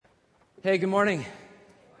Hey, good morning.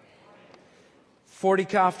 40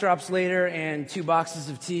 cough drops later and 2 boxes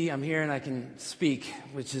of tea. I'm here and I can speak,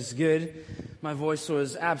 which is good. My voice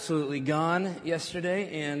was absolutely gone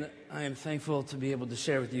yesterday, and I am thankful to be able to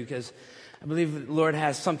share with you because I believe the Lord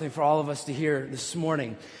has something for all of us to hear this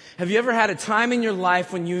morning. Have you ever had a time in your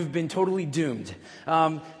life when you've been totally doomed?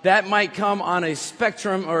 That might come on a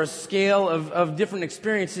spectrum or a scale of different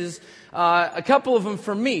experiences. A couple of them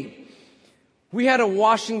for me. We had a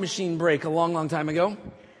washing machine break a long time ago.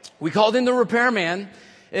 We called in the repairman.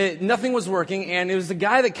 Nothing was working, and it was the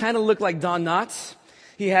guy that kind of looked like Don Knotts.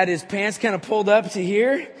 He had his pants kind of pulled up to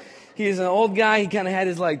here. He's an old guy. He kind of had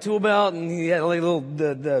his tool belt, and he had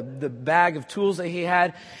the bag of tools that he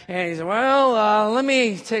had. And he said, "Well, let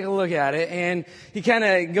me take a look at it." And he kind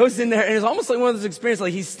of goes in there, and it's almost like one of those experiences,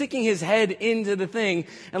 like he's sticking his head into the thing,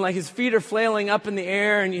 and like his feet are flailing up in the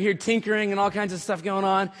air, and you hear tinkering and all kinds of stuff going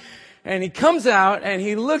on. And he comes out and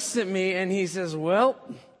he looks at me and he says, "Well,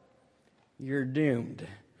 you're doomed."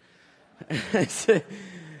 I said,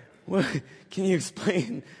 "Well, can you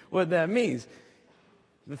explain what that means?"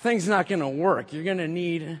 "The thing's not going to work. You're going to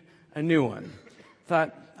need a new one."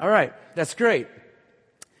 Thought, all right, that's great.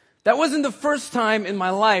 That wasn't the first time in my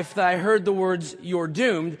life that I heard the words, "you're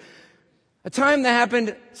doomed." A time that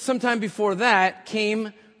happened sometime before that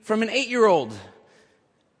came from an 8-year-old.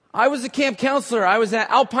 I was a camp counselor. I was at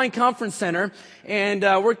Alpine Conference Center and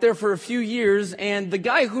worked there for a few years. And the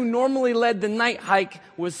guy who normally led the night hike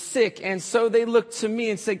was sick. And so they looked to me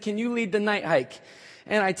and said, "Can you lead the night hike?"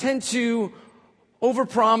 And I tend to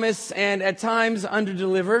overpromise and at times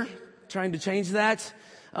underdeliver, trying to change that.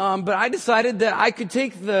 But I decided that I could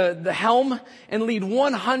take the helm and lead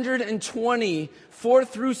 120 4th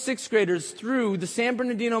through 6th graders through the San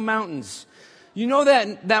Bernardino Mountains. You know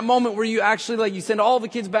that moment where you actually, you send all the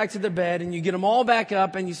kids back to their bed and you get them all back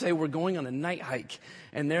up and you say, "We're going on a night hike."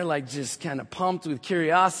 And they're just kind of pumped with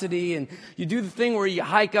curiosity. And you do the thing where you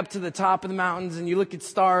hike up to the top of the mountains and you look at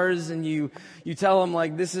stars and you tell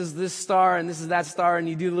them this is this star and this is that star. And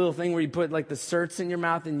you do the little thing where you put the certs in your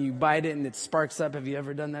mouth and you bite it and it sparks up. Have you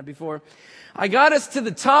ever done that before? I got us to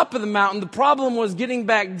the top of the mountain. The problem was getting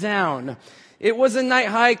back down. It was a night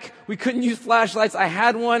hike. We couldn't use flashlights. I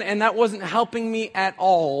had one, and that wasn't helping me at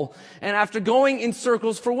all. And after going in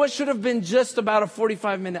circles for what should have been just about a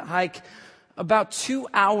 45-minute hike, about 2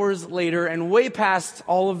 hours later, and way past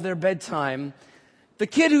all of their bedtime, the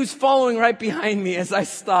kid who's following right behind me as I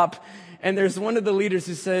stop, and there's one of the leaders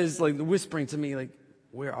who says, whispering to me,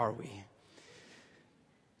 "Where are we?"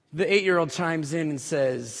 The 8-year-old chimes in and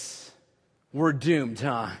says, "We're doomed,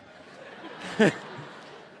 huh?"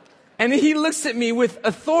 And he looks at me with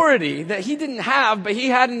authority that he didn't have, but he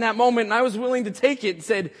had in that moment, and I was willing to take it, and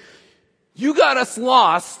said, "You got us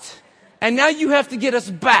lost, and now you have to get us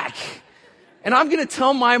back. And I'm going to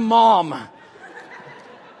tell my mom."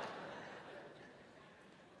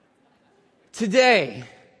 Today,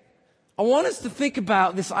 I want us to think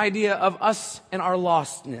about this idea of us and our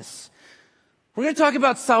lostness. We're going to talk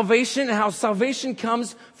about salvation and how salvation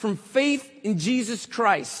comes from faith in Jesus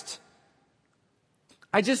Christ.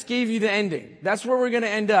 I just gave you the ending. That's where we're going to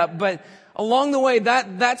end up. But along the way,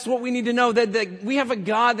 that's what we need to know, that we have a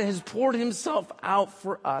God that has poured himself out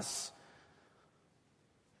for us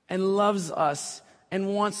and loves us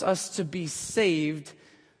and wants us to be saved.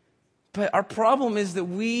 But our problem is that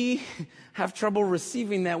we have trouble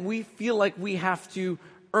receiving that. We feel like we have to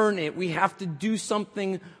earn it. We have to do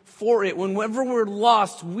something for it. Whenever we're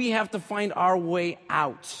lost, we have to find our way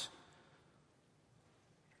out.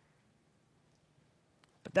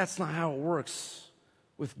 That's not how it works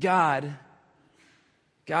with God.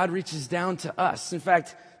 God reaches down to us. In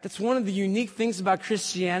fact, that's one of the unique things about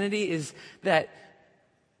Christianity is that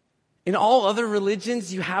in all other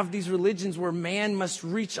religions, you have these religions where man must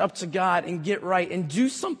reach up to God and get right and do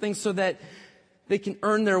something so that they can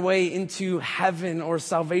earn their way into heaven or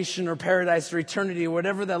salvation or paradise or eternity or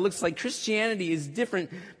whatever that looks like. Christianity is different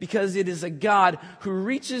because it is a God who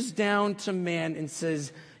reaches down to man and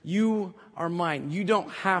says, "You are mine. You don't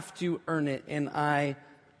have to earn it, and I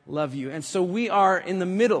love you." And so we are in the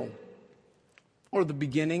middle or the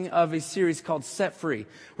beginning of a series called Set Free.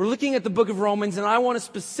 We're looking at the book of Romans, and I want to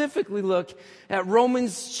specifically look at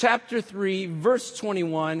Romans chapter 3, verse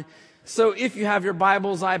 21. So if you have your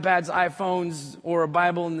Bibles, iPads, iPhones, or a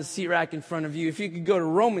Bible in the seat rack in front of you, if you could go to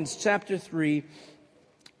Romans chapter 3,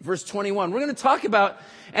 verse 21. We're going to talk about,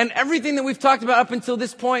 and everything that we've talked about up until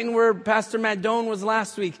this point and where Pastor Matt Doan was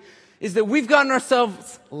last week, is that we've gotten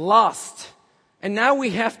ourselves lost. And now we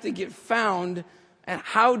have to get found. And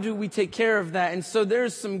how do we take care of that? And so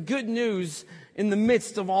there's some good news in the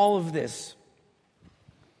midst of all of this.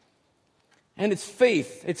 And it's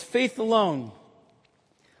faith alone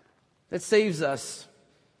that saves us.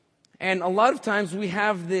 And a lot of times we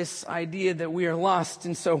have this idea that we are lost,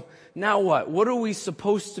 and so now what? What are we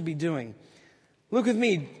supposed to be doing? Look with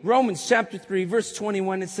me, Romans chapter 3, verse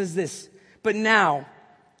 21, it says this, "But now,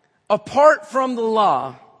 apart from the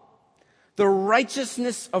law, the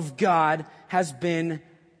righteousness of God has been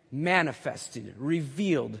manifested,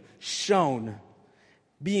 revealed, shown,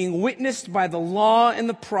 being witnessed by the law and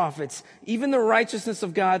the prophets, even the righteousness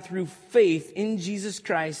of God through faith in Jesus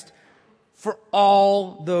Christ for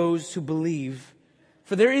all those who believe.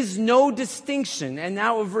 For there is no distinction," and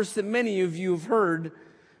now a verse that many of you have heard,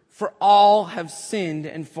 "for all have sinned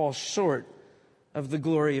and fall short of the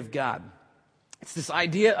glory of God." It's this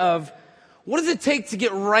idea of, what does it take to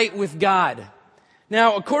get right with God?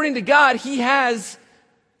 Now, according to God, He has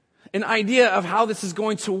an idea of how this is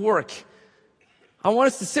going to work. I want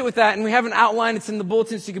us to sit with that, and we have an outline. It's in the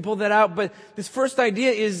bulletin, so you can pull that out. But this first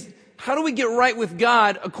idea is, how do we get right with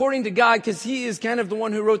God according to God? Because He is kind of the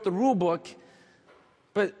one who wrote the rule book.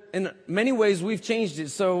 But in many ways, we've changed it.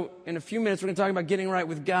 So in a few minutes, we're going to talk about getting right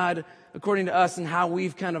with God according to us and how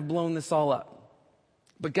we've kind of blown this all up.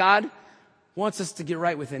 But God wants us to get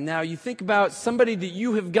right with Him. Now, you think about somebody that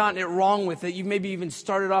you have gotten it wrong with, that you maybe even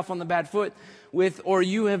started off on the bad foot with, or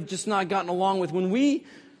you have just not gotten along with. When we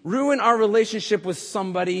ruin our relationship with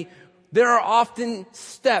somebody, there are often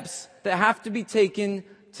steps that have to be taken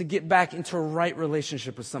to get back into a right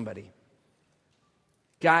relationship with somebody.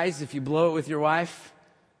 Guys, if you blow it with your wife,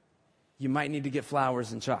 you might need to get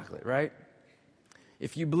flowers and chocolate, right?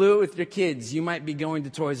 If you blew it with your kids, you might be going to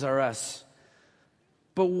Toys R Us.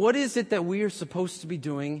 But what is it that we are supposed to be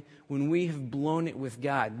doing when we have blown it with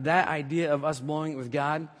God? That idea of us blowing it with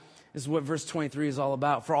God is what verse 23 is all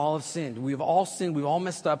about. For all have sinned. We've all sinned, we've all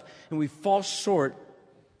messed up, and we fall short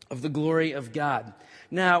of the glory of God.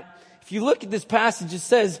 Now, if you look at this passage, it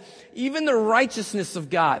says, even the righteousness of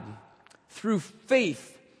God through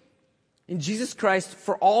faith in Jesus Christ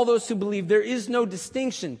for all those who believe, there is no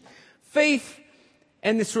distinction. Faith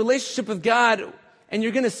and this relationship with God, and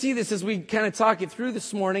you're going to see this as we kind of talk it through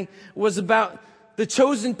this morning, was about the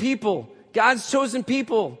chosen people, God's chosen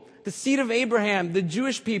people, the seed of Abraham, the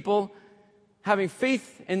Jewish people, having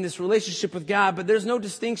faith in this relationship with God. But there's no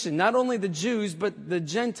distinction. Not only the Jews, but the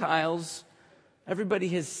Gentiles, everybody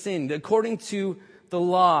has sinned. According to the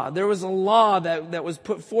law, there was a law that was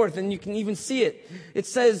put forth, and you can even see it. It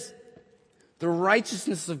says, the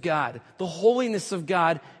righteousness of God, the holiness of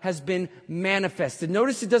God has been manifested.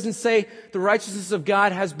 Notice it doesn't say the righteousness of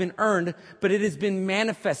God has been earned, but it has been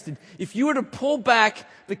manifested. If you were to pull back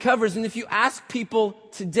the covers, and if you ask people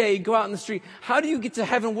today, go out in the street, how do you get to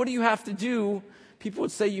heaven? What do you have to do? People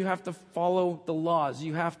would say you have to follow the laws.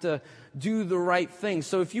 You have to do the right thing.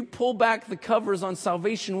 So if you pull back the covers on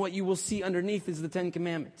salvation, what you will see underneath is the Ten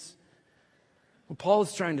Commandments. What Paul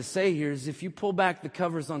is trying to say here is if you pull back the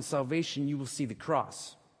covers on salvation, you will see the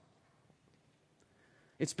cross.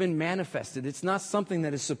 It's been manifested. It's not something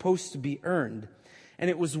that is supposed to be earned. And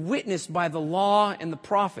it was witnessed by the law and the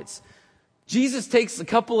prophets. Jesus takes a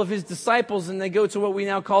couple of His disciples and they go to what we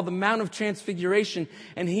now call the Mount of Transfiguration,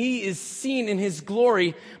 and He is seen in His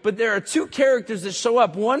glory. But there are two characters that show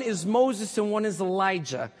up. One is Moses and one is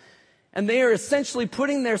Elijah. And they are essentially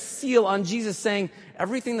putting their seal on Jesus, saying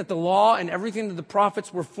everything that the law and everything that the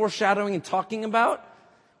prophets were foreshadowing and talking about,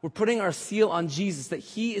 we're putting our seal on Jesus, that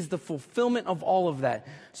He is the fulfillment of all of that.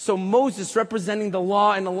 So Moses, representing the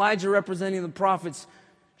law, and Elijah, representing the prophets,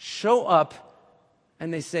 show up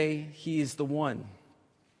and they say He is the one.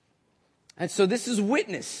 And so this is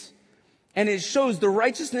witness. And it shows the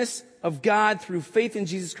righteousness of God through faith in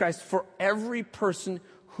Jesus Christ for every person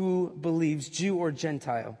who believes, Jew or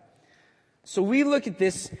Gentile. So we look at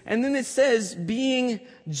this, and then it says being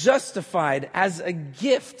justified as a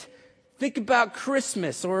gift. Think about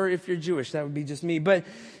Christmas, or if you're Jewish, that would be just me. But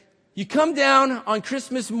you come down on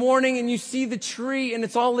Christmas morning and you see the tree and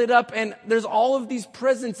it's all lit up and there's all of these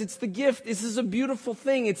presents. It's the gift. This is a beautiful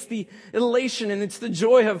thing. It's the elation and it's the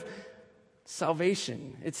joy of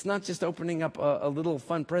salvation. It's not just opening up a little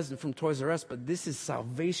fun present from Toys R Us, but this is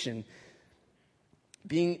salvation.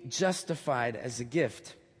 Being justified as a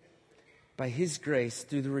gift by His grace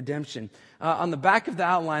through the redemption. On the back of the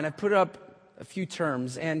outline, I put up a few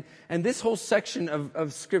terms, and this whole section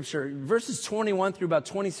of Scripture, verses 21 through about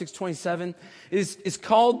 26, 27, is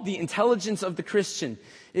called the intelligence of the Christian.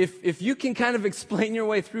 If you can kind of explain your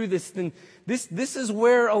way through this, then this is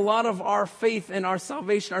where a lot of our faith and our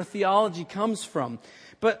salvation, our theology comes from.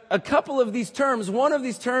 But a couple of these terms, one of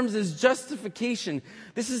these terms is justification.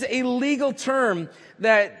 This is a legal term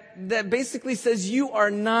that basically says you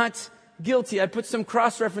are not guilty. I put some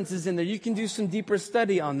cross-references in there. You can do some deeper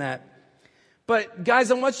study on that. But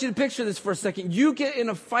guys, I want you to picture this for a second. You get in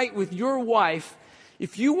a fight with your wife.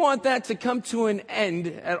 If you want that to come to an end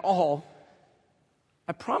at all,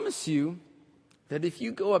 I promise you that if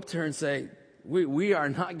you go up to her and say, we are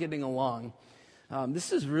not getting along,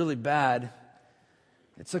 this is really bad.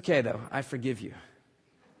 It's okay though, I forgive you.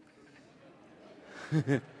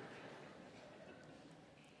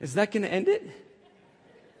 Is that going to end it?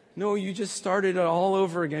 No, you just started it all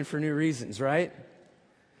over again for new reasons, right?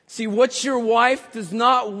 See, what your wife does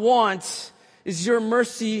not want is your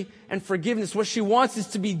mercy and forgiveness. What she wants is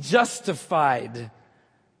to be justified.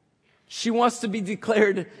 She wants to be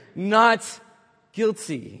declared not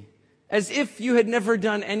guilty, as if you had never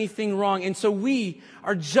done anything wrong. And so we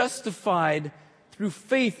are justified through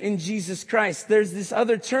faith in Jesus Christ. There's this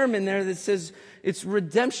other term in there that says it's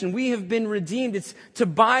redemption. We have been redeemed. It's to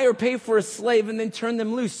buy or pay for a slave and then turn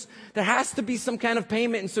them loose. There has to be some kind of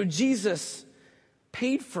payment. And so Jesus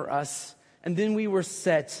paid for us, and then we were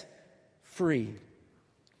set free.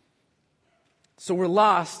 So we're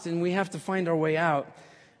lost, and we have to find our way out.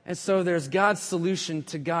 And so there's God's solution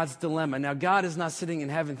to God's dilemma. Now, God is not sitting in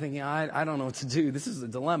heaven thinking, I don't know what to do. This is a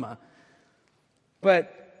dilemma.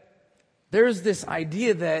 But there's this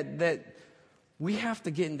idea that we have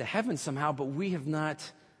to get into heaven somehow, but we have not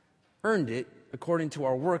earned it according to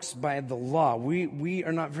our works by the law. We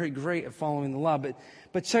are not very great at following the law.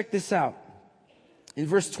 But check this out. In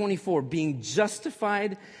verse 24, being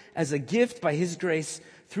justified as a gift by his grace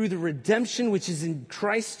through the redemption which is in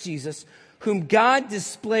Christ Jesus, whom God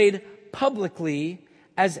displayed publicly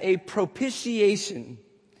as a propitiation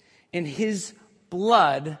in his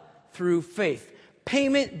blood through faith.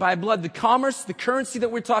 Payment by blood. The commerce, the currency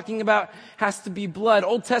that we're talking about has to be blood.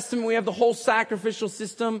 Old Testament, we have the whole sacrificial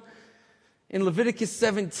system. In Leviticus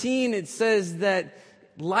 17, it says that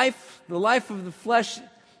the life of the flesh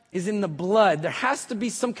is in the blood. There has to be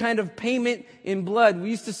some kind of payment in blood. We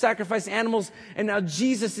used to sacrifice animals, and now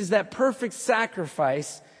Jesus is that perfect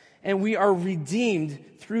sacrifice, and we are redeemed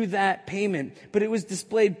through that payment. But it was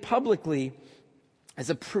displayed publicly as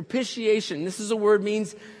a propitiation. This is a word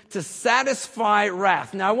means to satisfy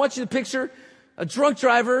wrath. Now I want you to picture a drunk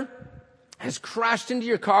driver has crashed into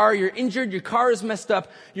your car. You're injured. Your car is messed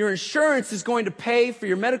up. Your insurance is going to pay for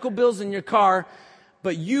your medical bills in your car,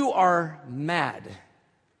 but you are mad.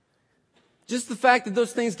 Just the fact that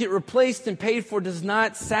those things get replaced and paid for does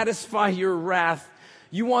not satisfy your wrath.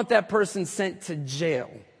 You want that person sent to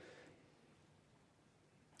jail.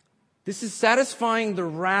 This is satisfying the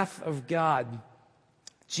wrath of God.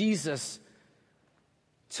 Jesus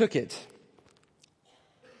took it.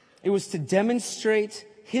 It was to demonstrate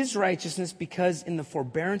his righteousness because in the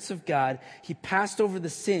forbearance of God, he passed over the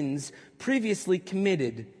sins previously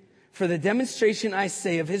committed. For the demonstration, I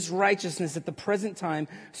say, of his righteousness at the present time,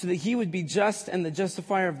 so that he would be just and the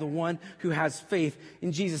justifier of the one who has faith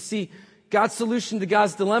in Jesus. See, God's solution to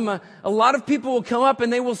God's dilemma, a lot of people will come up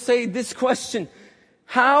and they will say this question: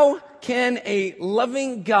 how can a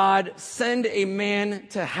loving God send a man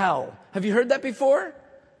to hell? Have you heard that before?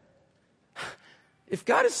 If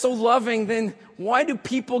God is so loving, then why do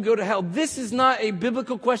people go to hell? This is not a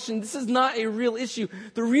biblical question. This is not a real issue.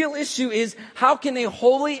 The real issue is, how can a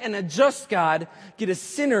holy and a just God get a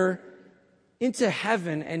sinner into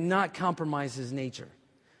heaven and not compromise his nature?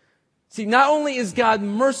 See, not only is God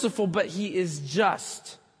merciful, but he is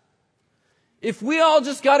just. If we all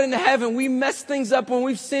just got into heaven, we messed things up when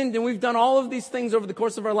we've sinned and we've done all of these things over the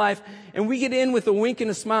course of our life, and we get in with a wink and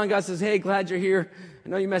a smile, and God says, hey, glad you're here. I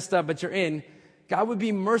know you messed up, but you're in. God would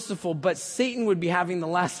be merciful, but Satan would be having the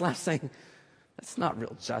last laugh saying, that's not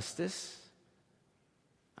real justice.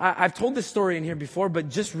 I've told this story in here before, but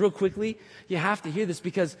just real quickly, you have to hear this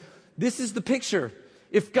because this is the picture.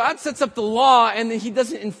 If God sets up the law and then he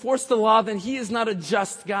doesn't enforce the law, then he is not a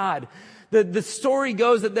just God. The story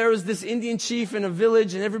goes that there was this Indian chief in a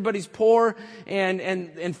village and everybody's poor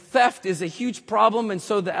and theft is a huge problem. And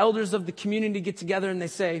so the elders of the community get together and they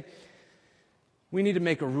say, we need to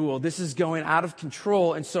make a rule. This is going out of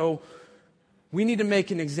control. And so we need to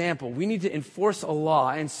make an example. We need to enforce a law.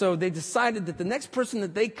 And so they decided that the next person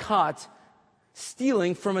that they caught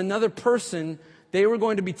stealing from another person, they were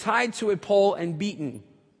going to be tied to a pole and beaten.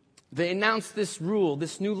 They announced this rule,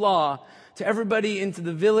 this new law, to everybody into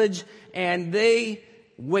the village, and they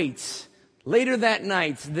wait. Later that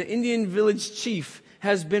night, the Indian village chief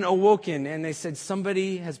has been awoken, and they said,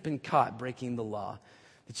 somebody has been caught breaking the law.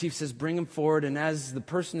 The chief says, bring him forward. And as the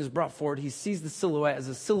person is brought forward, he sees the silhouette. As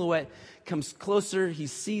the silhouette comes closer, he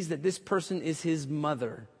sees that this person is his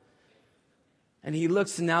mother. And he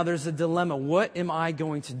looks, and now there's a dilemma. What am I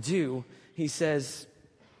going to do? He says,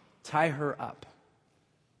 tie her up.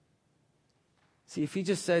 See, if he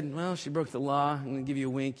just said, well, she broke the law, I'm going to give you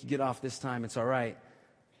a wink, you get off this time, it's all right.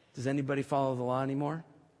 Does anybody follow the law anymore?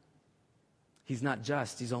 He's not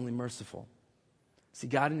just, he's only merciful. See,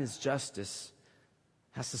 God in his justice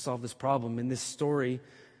has to solve this problem. In this story,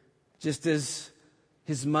 just as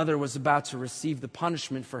his mother was about to receive the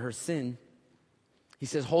punishment for her sin, he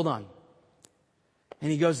says, hold on.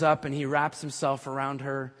 And he goes up and he wraps himself around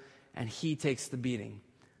her and he takes the beating.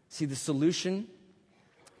 See, the solution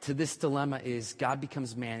to this dilemma is God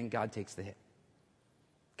becomes man and God takes the hit.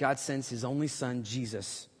 God sends his only son,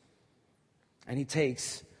 Jesus, and he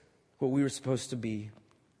takes what we were supposed to be,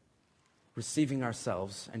 receiving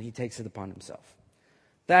ourselves, and he takes it upon himself.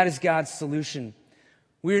 That is God's solution.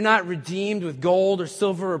 We are not redeemed with gold or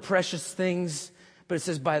silver or precious things, but it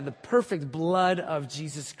says by the perfect blood of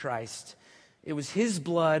Jesus Christ. It was his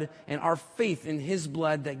blood and our faith in his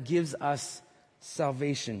blood that gives us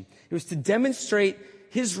salvation. It was to demonstrate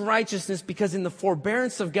his righteousness, because in the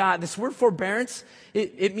forbearance of God, this word forbearance,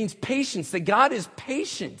 it means patience, that God is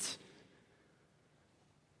patient.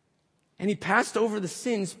 And he passed over the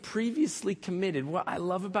sins previously committed. What I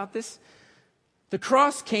love about this, the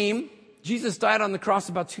cross came, Jesus died on the cross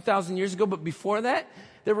about 2,000 years ago, but before that,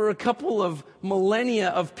 there were a couple of millennia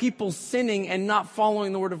of people sinning and not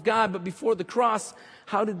following the word of God. But before the cross,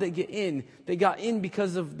 how did they get in? They got in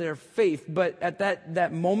because of their faith. But at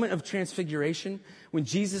that moment of transfiguration, when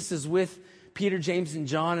Jesus is with Peter, James, and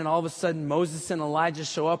John, and all of a sudden Moses and Elijah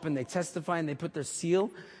show up and they testify and they put their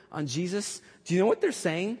seal on Jesus. Do you know what they're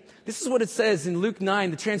saying? This is what it says in Luke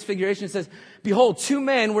 9, the transfiguration. It says, behold, two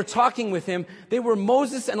men were talking with him. They were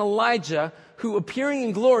Moses and Elijah, who appearing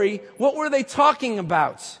in glory, what were they talking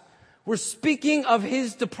about? We're speaking of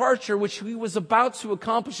his departure, which he was about to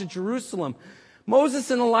accomplish at Jerusalem.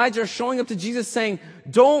 Moses and Elijah are showing up to Jesus saying,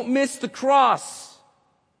 don't miss the cross.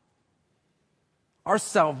 Our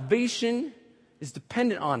salvation is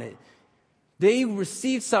dependent on it. They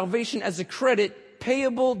received salvation as a credit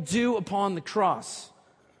payable due upon the cross.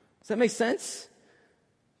 Does that make sense?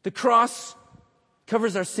 The cross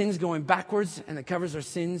covers our sins going backwards, and it covers our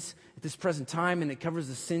sins at this present time, and it covers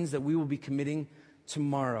the sins that we will be committing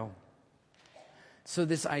tomorrow. So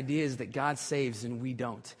this idea is that God saves and we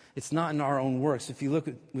don't. It's not in our own works. If you look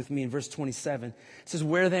with me in verse 27, it says,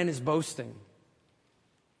 where then is boasting?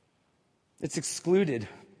 It's excluded.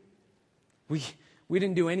 We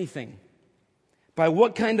didn't do anything. By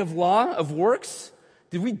what kind of law? Of works?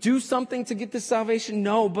 Did we do something to get this salvation?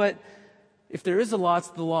 No, but if there is a law, it's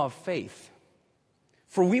the law of faith.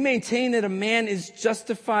 For we maintain that a man is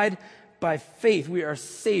justified by faith. We are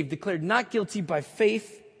saved, declared not guilty by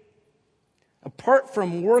faith, apart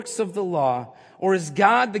from works of the law. Or is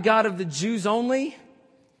God the God of the Jews only?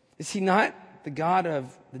 Is he not the God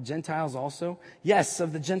of the Gentiles also? Yes,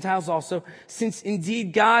 of the Gentiles also. Since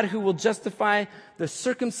indeed God, who will justify the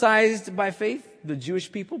circumcised by faith, the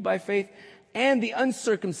Jewish people by faith, and the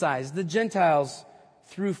uncircumcised, the Gentiles,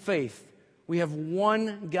 through faith. We have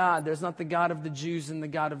one God. There's not the God of the Jews and the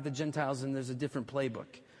God of the Gentiles, and there's a different playbook.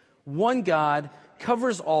 One God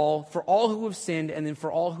covers all, for all who have sinned, and then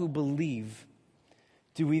for all who believe.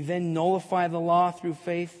 Do we then nullify the law through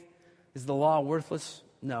faith? Is the law worthless?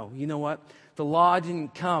 No. You know what? The law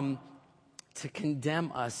didn't come to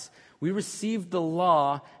condemn us. We received the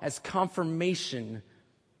law as confirmation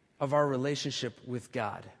of our relationship with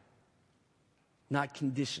God, not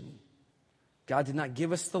condition. God did not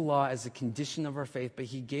give us the law as a condition of our faith, but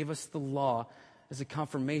he gave us the law as a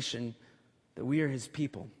confirmation that we are his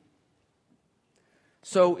people.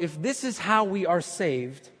 So if this is how we are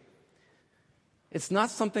saved, it's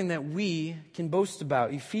not something that we can boast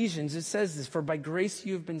about. Ephesians, it says this, for by grace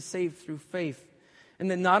you have been saved through faith,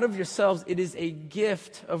 and that not of yourselves, it is a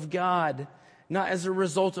gift of God, not as a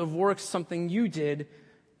result of works, something you did,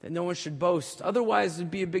 that no one should boast. Otherwise, it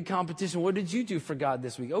would be a big competition. What did you do for God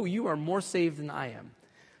this week? Oh, you are more saved than I am.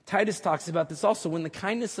 Titus talks about this also. When the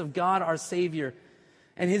kindness of God, our Savior,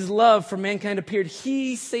 and his love for mankind appeared,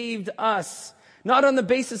 he saved us, not on the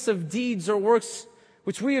basis of deeds or works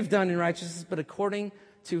which we have done in righteousness, but according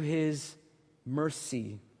to his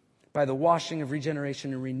mercy, by the washing of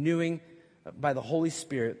regeneration and renewing by the Holy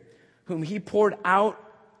Spirit, whom he poured out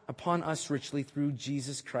upon us richly through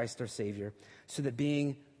Jesus Christ our Savior, so that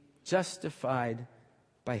being justified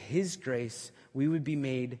by his grace, we would be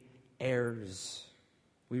made heirs.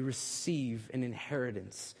 We receive an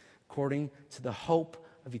inheritance according to the hope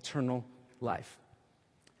of eternal life.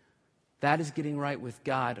 That is getting right with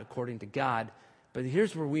God according to God. But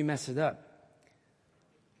here's where we mess it up.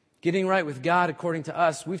 Getting right with God according to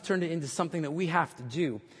us, we've turned it into something that we have to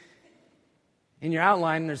do. In your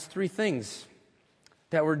outline, there's 3 things.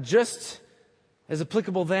 that were just as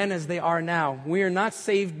applicable then as they are now. We are not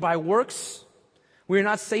saved by works. We are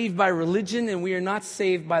not saved by religion, and we are not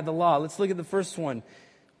saved by the law. Let's look at the first one.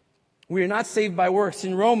 We are not saved by works.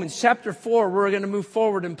 In Romans chapter 4, we're going to move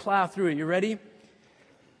forward and plow through it. You ready?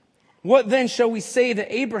 What then shall we say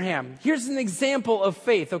to Abraham? Here's an example of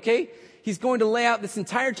faith, okay? He's going to lay out this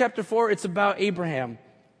entire chapter 4. It's about Abraham.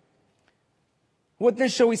 What then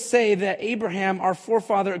shall we say that Abraham, our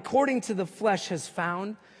forefather, according to the flesh has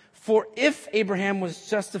found? For if Abraham was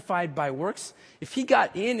justified by works, if he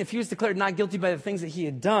got in, if he was declared not guilty by the things that he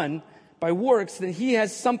had done by works, then he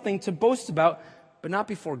has something to boast about, but not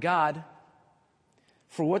before God.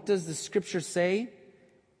 For what does the scripture say?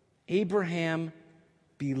 Abraham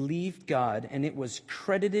believed God, and it was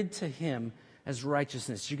credited to him as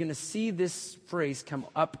righteousness. You're going to see this phrase come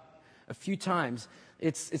up a few times.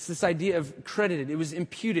 It's this idea of credited. It was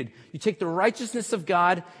imputed. You take the righteousness of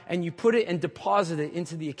God and you put it and deposit it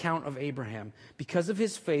into the account of Abraham. Because of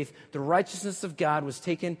his faith, the righteousness of God was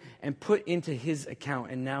taken and put into his account,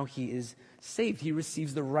 and now he is saved. He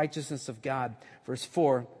receives the righteousness of God. Verse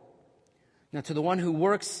 4, now to the one who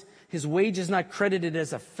works, his wage is not credited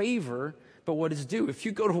as a favor, but what is due. If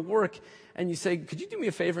you go to work and you say, could you do me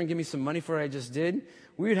a favor and give me some money for what I just did?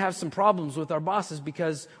 We would have some problems with our bosses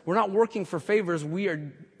because we're not working for favors.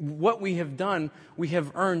 What we have done, we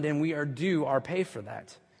have earned, and we are due our pay for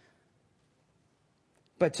that.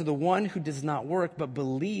 But to the one who does not work, but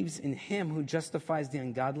believes in him who justifies the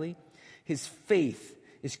ungodly, his faith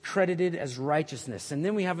is credited as righteousness. And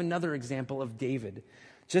then we have another example of David.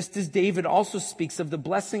 Just as David also speaks of the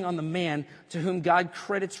blessing on the man to whom God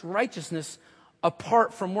credits righteousness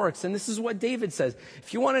apart from works. And this is what David says.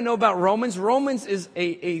 If you want to know about Romans, Romans is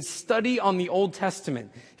a study on the Old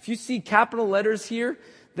Testament. If you see capital letters here,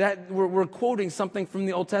 that we're quoting something from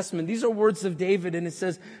the Old Testament. These are words of David, and it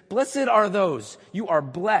says, blessed are those, you are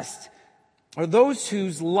blessed, are those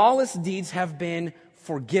whose lawless deeds have been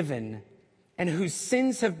forgiven and whose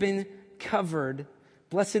sins have been covered.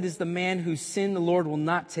 Blessed is the man whose sin the Lord will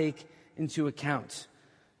not take into account.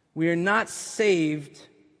 We are not saved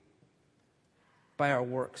by our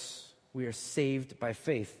works. We are saved by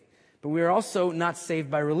faith. But we are also not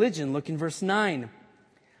saved by religion. Look in verse 9.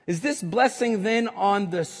 Is this blessing then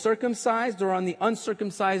on the circumcised or on the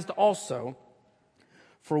uncircumcised also?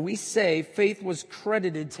 For we say faith was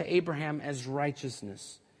credited to Abraham as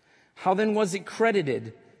righteousness. How then was it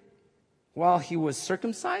credited? While he was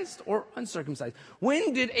circumcised or uncircumcised?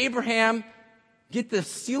 When did Abraham get the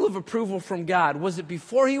seal of approval from God? Was it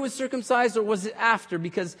before he was circumcised or was it after?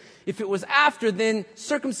 Because if it was after, then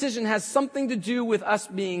circumcision has something to do with us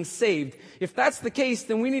being saved. If that's the case,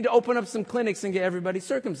 then we need to open up some clinics and get everybody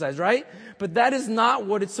circumcised, right? But that is not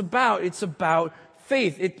what it's about. It's about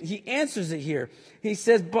faith. He answers it here. He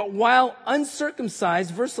says, but while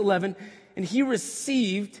uncircumcised, verse 11, and he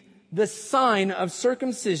received the sign of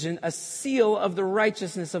circumcision, a seal of the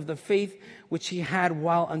righteousness of the faith which he had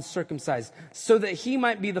while uncircumcised, so that he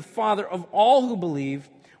might be the father of all who believe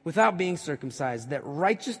without being circumcised, that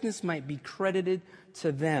righteousness might be credited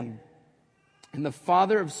to them, and the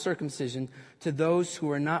father of circumcision to those who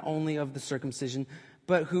are not only of the circumcision,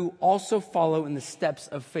 but who also follow in the steps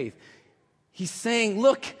of faith. He's saying,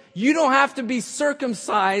 look, you don't have to be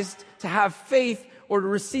circumcised to have faith or to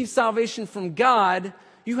receive salvation from God.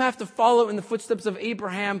 You have to follow in the footsteps of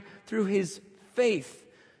Abraham through his faith.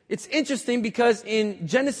 It's interesting because in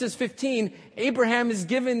Genesis 15, Abraham is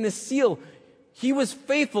given the seal. He was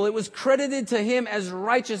faithful. It was credited to him as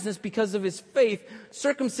righteousness because of his faith.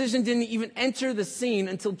 Circumcision didn't even enter the scene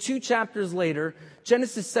until 2 chapters later.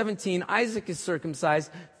 Genesis 17, Isaac is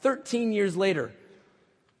circumcised 13 years later.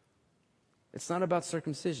 It's not about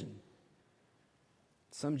circumcision.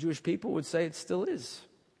 Some Jewish people would say it still is.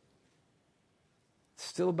 It's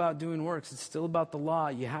still about doing works. It's still about the law.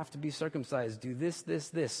 You have to be circumcised. Do this, this,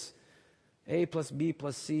 this. A plus B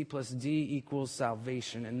plus C plus D equals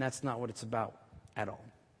salvation. And that's not what it's about at all.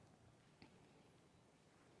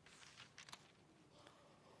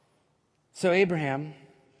 So Abraham,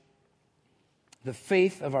 the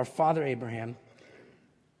faith of our father Abraham,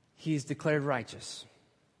 he's declared righteous.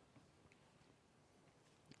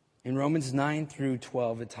 In Romans 9 through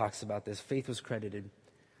 12, it talks about this. Faith was credited.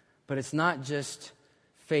 But it's not just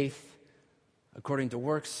faith according to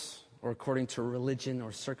works or according to religion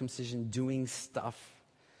or circumcision, doing stuff.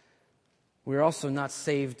 We're also not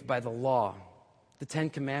saved by the law. the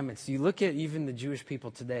Ten Commandments. You look at even the Jewish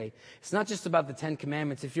people today. It's not just about the Ten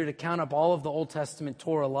Commandments. If you're to count up all of the Old Testament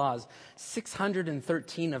Torah laws,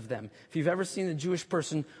 613 of them. If you've ever seen a Jewish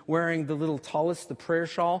person wearing the little tallis, the prayer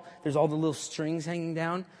shawl, there's all the little strings hanging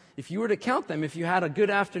down. If you were to count them, if you had a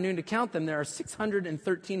good afternoon to count them, there are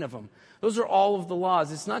 613 of them. Those are all of the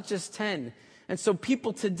laws. It's not just 10. And so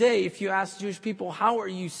people today, if you ask Jewish people, how are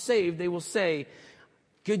you saved? They will say,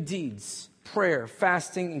 good deeds, prayer,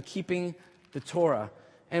 fasting, and keeping the Torah.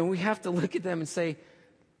 And we have to look at them and say,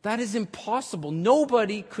 that is impossible.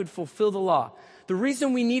 Nobody could fulfill the law. The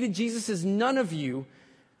reason we needed Jesus is none of you.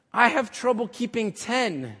 I have trouble keeping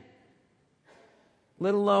 10,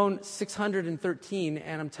 let alone 613.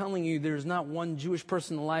 And I'm telling you, there's not one Jewish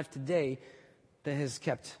person alive today that has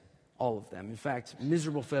kept all of them. In fact,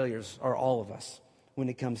 miserable failures are all of us when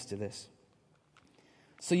it comes to this.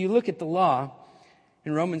 So you look at the law,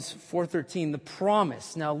 in Romans 4:13, the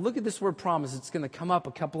promise. Now look at this word promise. It's going to come up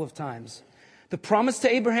a couple of times. The promise to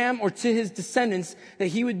Abraham or to his descendants that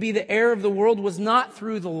he would be the heir of the world was not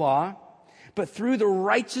through the law, but through the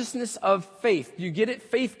righteousness of faith. You get it?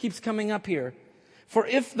 Faith keeps coming up here. For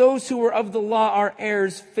if those who were of the law are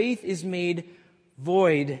heirs, faith is made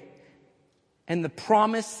void, and the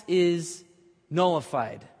promise is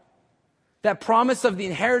nullified. That promise of the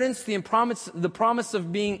inheritance, the promise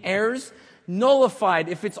of being heirs, nullified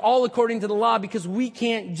if it's all according to the law, because we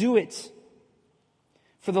can't do it.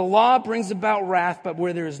 For the law brings about wrath, but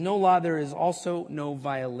where there is no law, there is also no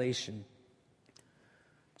violation.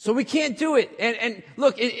 So we can't do it. And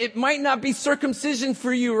look, it might not be circumcision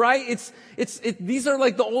for you, right? These are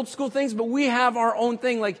like the old school things, but we have our own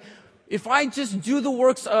thing. Like, if I just do the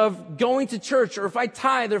works of going to church, or if I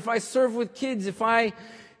tithe, or if I serve with kids, if I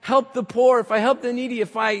help the poor, if I help the needy,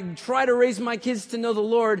 if I try to raise my kids to know the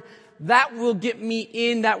Lord, that will get me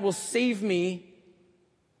in, that will save me.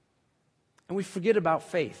 And we forget about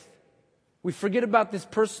faith. We forget about this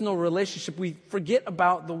personal relationship. We forget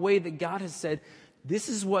about the way that God has said, this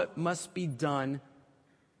is what must be done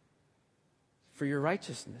for your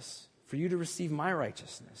righteousness, for you to receive my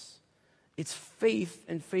righteousness. It's faith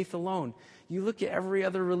and faith alone. You look at every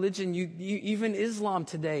other religion, you even Islam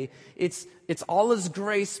today, it's Allah's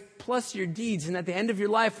grace plus your deeds. And at the end of your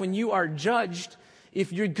life, when you are judged,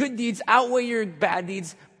 if your good deeds outweigh your bad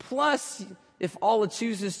deeds, plus if Allah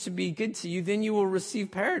chooses to be good to you, then you will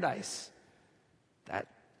receive paradise.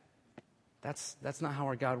 That's not how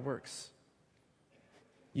our God works.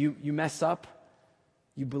 You mess up,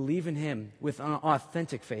 you believe in Him with an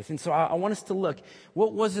authentic faith. And so I want us to look,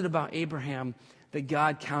 what was it about Abraham that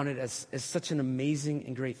God counted as such an amazing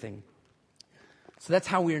and great thing? So that's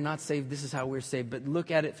how we are not saved. This is how we're saved. But look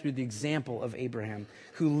at it through the example of Abraham,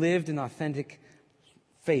 who lived an authentic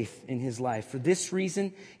faith in his life. For this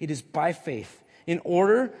reason, it is by faith, in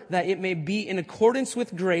order that it may be in accordance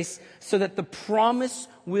with grace, so that the promise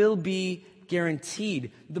will be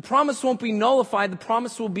guaranteed. The promise won't be nullified. The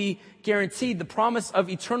promise will be guaranteed. The promise of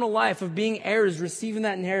eternal life, of being heirs, receiving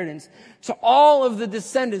that inheritance to all of the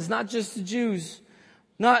descendants, not just the Jews,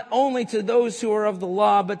 not only to those who are of the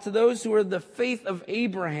law, but to those who are the faith of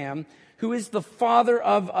Abraham, who is the father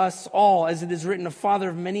of us all. As it is written, a father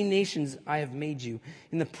of many nations I have made you,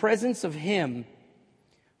 in the presence of him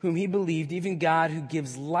whom he believed, even God, who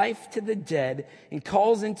gives life to the dead and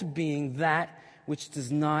calls into being that which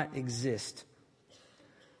does not exist.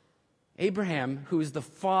 Abraham, who is the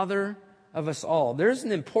father of us all. There's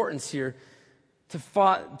an importance here to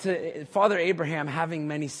Father Abraham having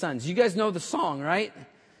many sons. You guys know the song, right?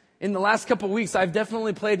 In the last couple of weeks, I've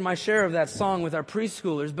definitely played my share of that song with our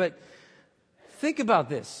preschoolers, but think about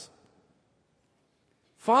this.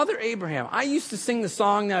 Father Abraham, I used to sing the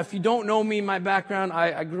song. Now, if you don't know me, my background,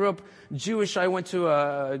 I grew up Jewish. I went to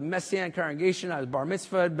a Messianic congregation. I was bar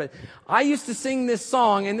mitzvahed, but I used to sing this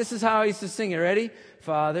song, and this is how I used to sing it. Ready?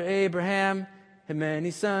 Father Abraham had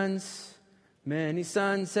many sons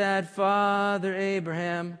had Father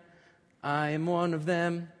Abraham. I am one of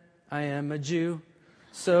them. I am a Jew.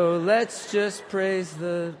 So let's just praise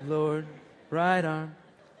the Lord. Right arm.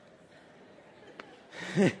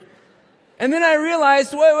 And then I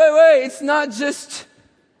realized, wait, it's not just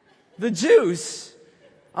the Jews.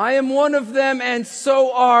 I am one of them, and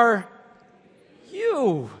so are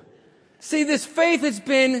you. See, this faith has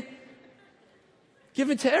been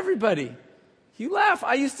given to everybody. You laugh.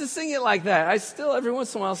 I used to sing it like that. I still, every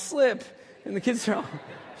once in a while, slip, and the kids are all,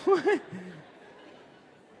 what?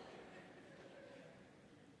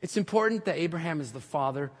 It's important that Abraham is the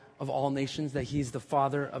father of all nations, that he's the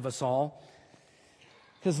father of us all.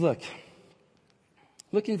 Because look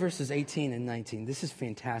in verses 18 and 19. This is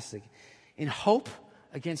fantastic. In hope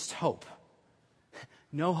against hope.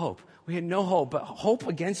 No hope. We had no hope, but hope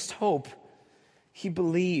against hope. He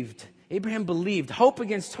believed. Abraham believed. Hope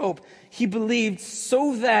against hope. He believed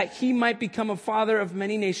so that he might become a father of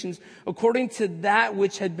many nations according to that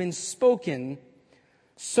which had been spoken.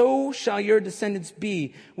 So shall your descendants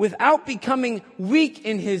be. Without becoming weak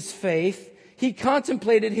in his faith, he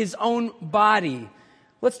contemplated his own body.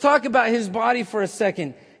 Let's talk about his body for a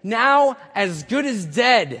second. Now as good as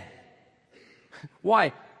dead.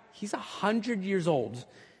 Why? He's 100 years old.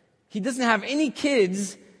 He doesn't have any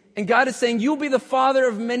kids, and God is saying, you'll be the father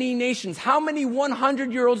of many nations. How many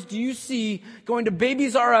 100-year-olds do you see going to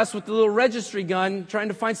Babies R Us with the little registry gun, trying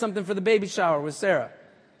to find something for the baby shower with Sarah?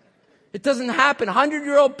 It doesn't happen.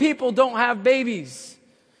 100-year-old people don't have babies,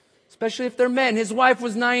 especially if they're men. His wife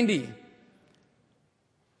was 90.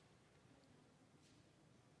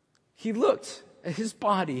 He looked at his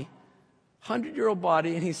body, 100-year-old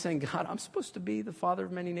body, and he's saying, God, I'm supposed to be the father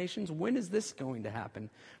of many nations. When is this going to happen?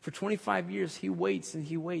 For 25 years, he waits,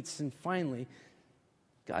 and finally,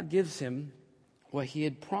 God gives him what he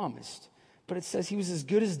had promised. But it says he was as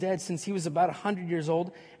good as dead since he was about 100 years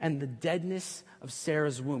old, and the deadness of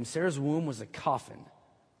Sarah's womb. Sarah's womb was a coffin.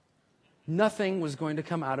 Nothing was going to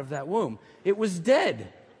come out of that womb. It was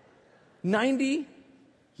dead. 90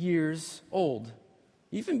 years old.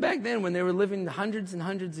 Even back then, when they were living hundreds and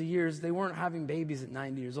hundreds of years, they weren't having babies at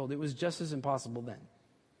 90 years old. It was just as impossible then.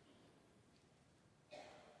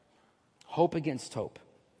 Hope against hope.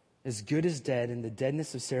 As good as dead in the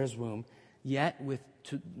deadness of Sarah's womb, yet with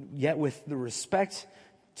the respect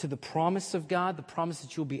to the promise of God, the promise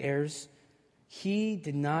that you'll be heirs, he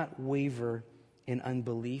did not waver in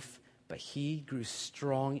unbelief, but he grew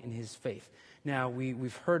strong in his faith. Now,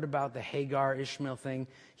 we've heard about the Hagar Ishmael thing.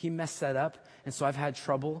 He messed that up, and so I've had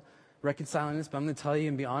trouble reconciling this, but I'm going to tell you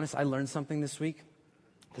and be honest, I learned something this week.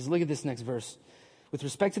 Because look at this next verse. With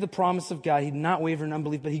respect to the promise of God, he did not waver in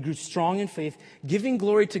unbelief, but he grew strong in faith, giving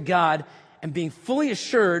glory to God and being fully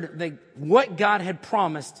assured that what God had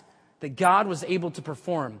promised, that God was able to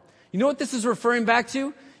perform. You know what this is referring back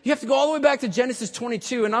to? You have to go all the way back to Genesis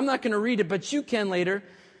 22, and I'm not going to read it, but you can later.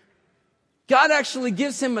 God actually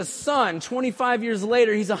gives him a son 25 years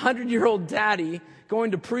later. He's a 100-year-old daddy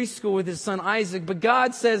going to preschool with his son Isaac. But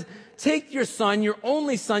God says, take your son, your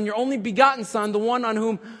only begotten son, the one on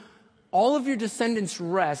whom all of your descendants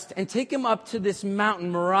rest, and take him up to this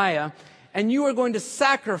mountain, Moriah, and you are going to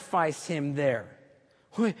sacrifice him there.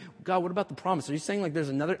 Wait, God, what about the promise? Are you saying like there's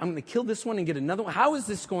another, I'm going to kill this one and get another one? How is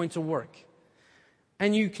this going to work?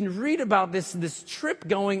 And you can read about this trip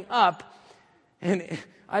going up, and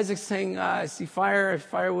Isaac's saying, I see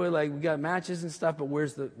firewood, like we got matches and stuff, but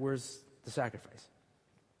where's the sacrifice?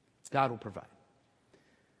 God will provide.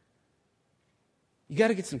 You got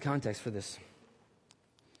to get some context for this.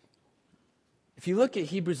 If you look at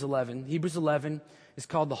Hebrews 11 is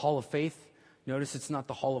called the Hall of Faith. Notice it's not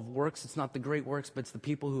the Hall of Works, it's not the great works, but it's the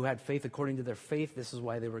people who had faith according to their faith. This is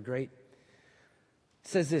why they were great. It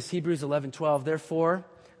says this, Hebrews 11:12, therefore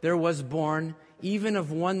there was born even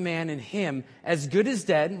of one man in him, as good as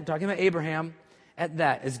dead, we're talking about Abraham, at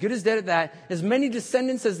that, as good as dead at that, as many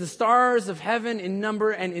descendants as the stars of heaven in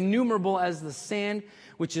number and innumerable as the sand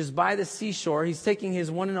which is by the seashore. He's taking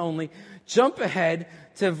his one and only. Jump ahead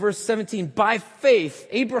to verse 17. By faith,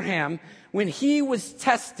 Abraham, when he was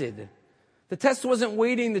tested, the test wasn't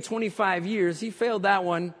waiting the 25 years. He failed that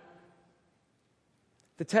one.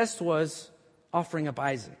 The test was offering up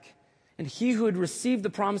Isaac. And he who had received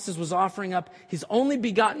the promises was offering up his only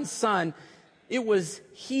begotten son. It was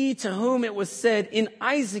he to whom it was said, in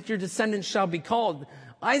Isaac your descendants shall be called.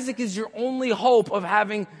 Isaac is your only hope of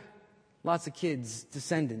having lots of kids,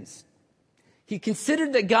 descendants. He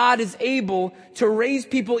considered that God is able to raise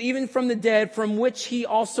people even from the dead, from which he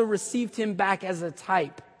also received him back as a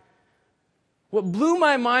type. What blew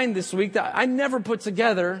my mind this week that I never put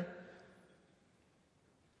together,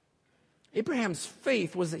 Abraham's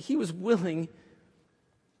faith was that he was willing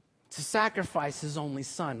to sacrifice his only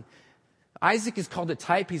son. Isaac is called a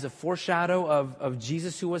type. He's a foreshadow of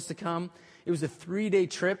Jesus who was to come. It was a 3-day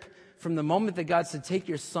trip. From the moment that God said, take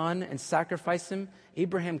your son and sacrifice him,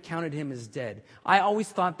 Abraham counted him as dead. I always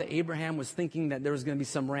thought that Abraham was thinking that there was going to be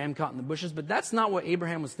some ram caught in the bushes, but that's not what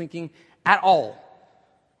Abraham was thinking at all.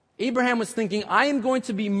 Abraham was thinking, I am going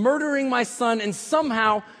to be murdering my son, and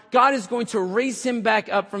somehow God is going to raise him back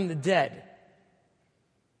up from the dead.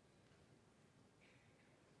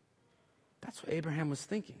 That's what Abraham was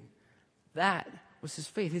thinking. That was his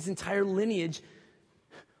faith. His entire lineage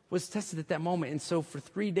was tested at that moment. And so for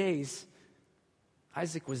 3 days,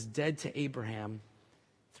 Isaac was dead to Abraham.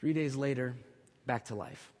 3 days later, back to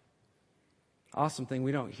life. Awesome thing.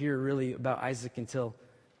 We don't hear really about Isaac until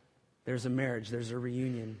There's a marriage. There's a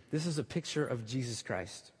reunion. This is a picture of Jesus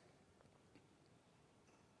Christ.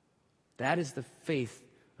 That is the faith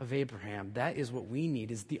of Abraham. That is what we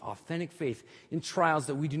need, is the authentic faith in trials,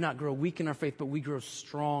 that we do not grow weak in our faith, but we grow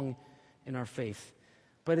strong in our faith.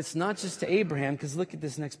 But it's not just to Abraham, because look at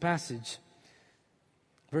this next passage.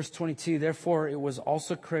 Verse 22, therefore it was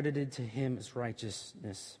also credited to him as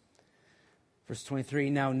righteousness. Verse 23,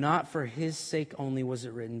 now not for his sake only was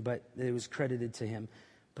it written, but it was credited to him,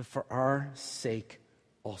 but for our sake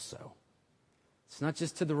also. It's not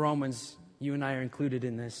just to the Romans. You and I are included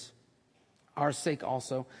in this. Our sake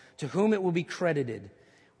also, to whom it will be credited.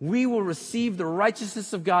 We will receive the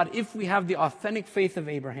righteousness of God if we have the authentic faith of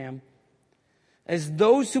Abraham, as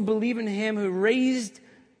those who believe in him who raised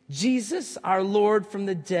Jesus our Lord from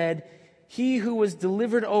the dead, he who was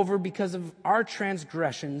delivered over because of our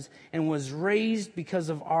transgressions and was raised because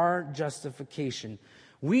of our justification.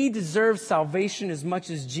 We deserve salvation as much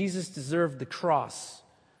as Jesus deserved the cross.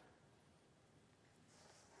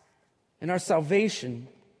 And our salvation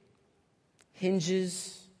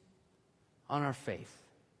hinges on our faith.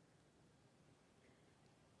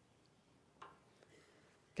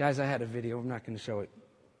 Guys, I had a video. I'm not going to show it.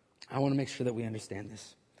 I want to make sure that we understand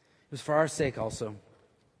this. It was for our sake also.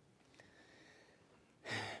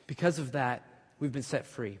 Because of that, we've been set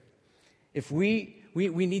free. If we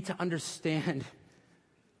need to understand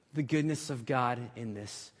the goodness of God in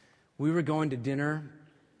this. We were going to dinner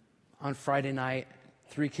on Friday night.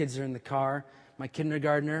 3 kids are in the car. My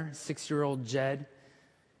kindergartner, 6-year-old Jed,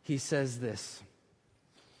 he says this.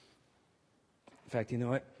 In fact, you know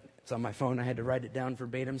what? It's on my phone. I had to write it down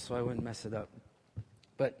verbatim so I wouldn't mess it up.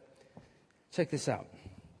 But check this out.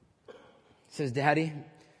 He says, Daddy,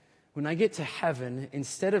 when I get to heaven,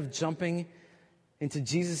 instead of jumping into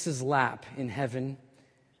Jesus' lap in heaven,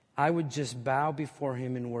 I would just bow before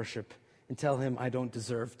him in worship and tell him I don't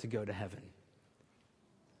deserve to go to heaven.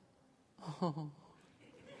 Oh.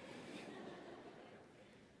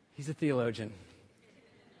 He's a theologian.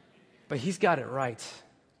 But he's got it right.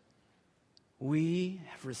 We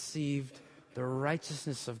have received the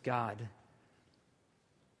righteousness of God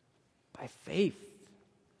by faith.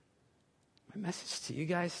 My message to you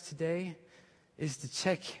guys today is to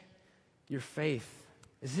check your faith.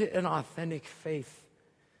 Is it an authentic faith?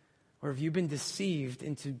 Or have you been deceived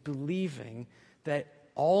into believing that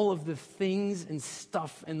all of the things and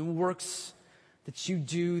stuff and works that you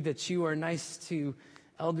do, that you are nice to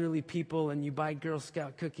elderly people and you buy Girl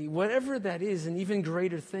Scout cookie, whatever that is, and even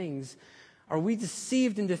greater things, are we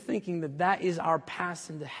deceived into thinking that that is our pass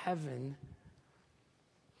into heaven?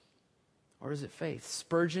 Or is it faith?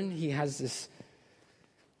 Spurgeon, he has this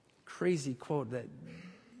crazy quote that,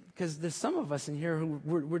 because there's some of us in here who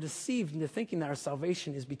we're deceived into thinking that our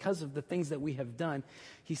salvation is because of the things that we have done.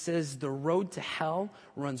 He says the road to hell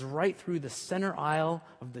runs right through the center aisle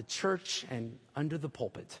of the church and under the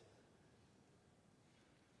pulpit.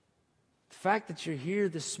 The fact that you're here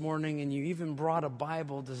this morning and you even brought a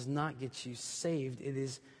Bible does not get you saved. It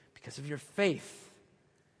is because of your faith.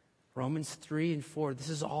 Romans 3 and 4, this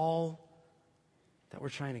is all that we're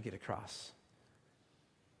trying to get across.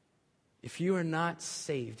 If you are not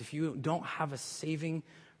saved, if you don't have a saving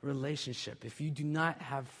relationship, if you do not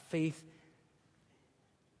have faith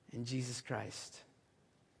in Jesus Christ,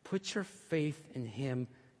 put your faith in him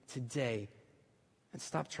today and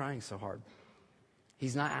stop trying so hard.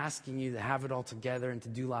 He's not asking you to have it all together and to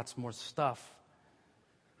do lots more stuff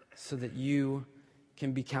so that you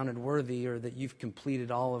can be counted worthy or that you've completed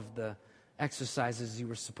all of the exercises you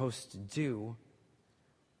were supposed to do.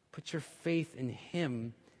 Put your faith in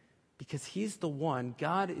him because he's the one,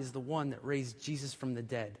 God is the one that raised Jesus from the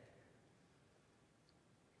dead.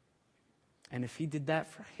 And if he did that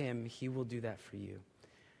for him, he will do that for you.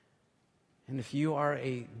 And if you are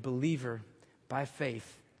a believer by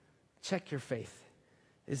faith, check your faith.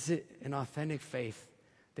 Is it an authentic faith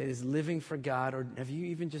that is living for God? Or have you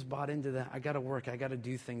even just bought into that, I got to work, I got to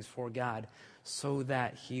do things for God so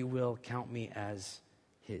that he will count me as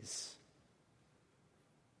his?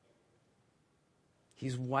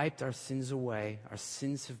 He's wiped our sins away. Our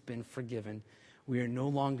sins have been forgiven. We are no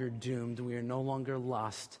longer doomed. We are no longer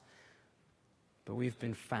lost. But we've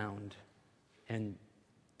been found. And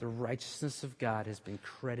the righteousness of God has been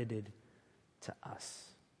credited to us.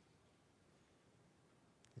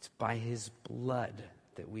 It's by his blood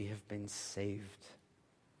that we have been saved.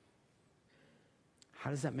 How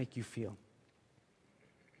does that make you feel?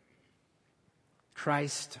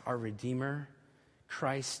 Christ, our Redeemer.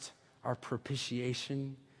 Christ, our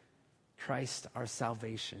propitiation. Christ, our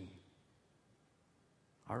salvation.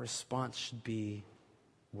 Our response should be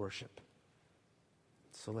worship.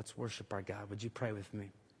 So let's worship our God. Would you pray with me?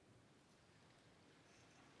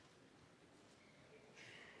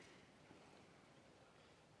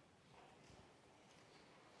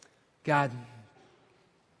 God,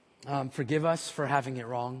 forgive us for having it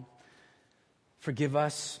wrong. Forgive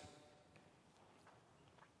us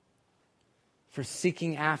for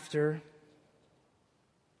seeking after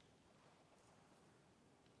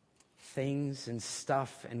things and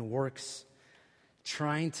stuff and works,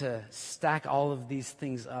 trying to stack all of these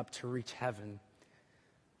things up to reach heaven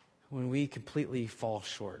when we completely fall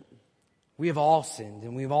short. We have all sinned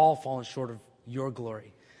and we've all fallen short of your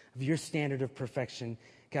glory, of your standard of perfection.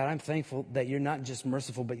 God, I'm thankful that you're not just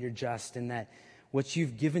merciful, but you're just, and that what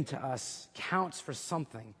you've given to us counts for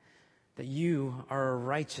something, that you are a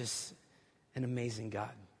righteous and amazing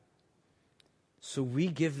God. So we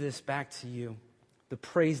give this back to you, the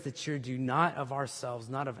praise that you're due, not of ourselves,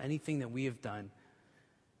 not of anything that we have done.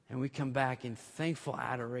 And we come back in thankful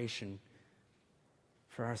adoration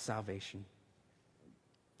for our salvation.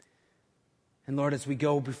 And Lord, as we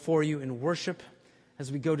go before you in worship,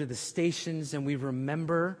 as we go to the stations and we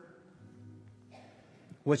remember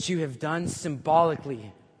what you have done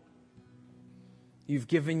symbolically, you've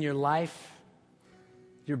given your life,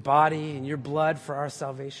 your body, and your blood for our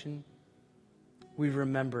salvation. We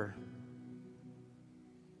remember.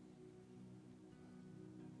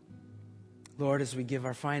 Lord, as we give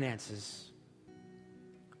our finances,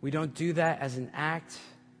 we don't do that as an act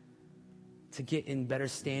to get in better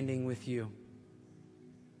standing with you,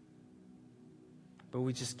 but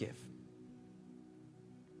we just give.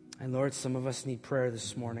 And Lord, some of us need prayer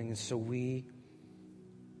this morning, and so we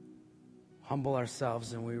humble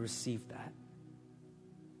ourselves and we receive that.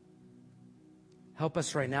 Help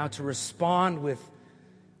us right now to respond with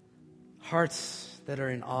hearts that are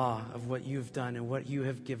in awe of what you've done and what you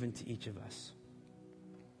have given to each of us.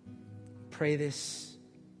 Pray this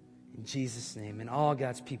in Jesus' name. And all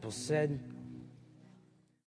God's people said,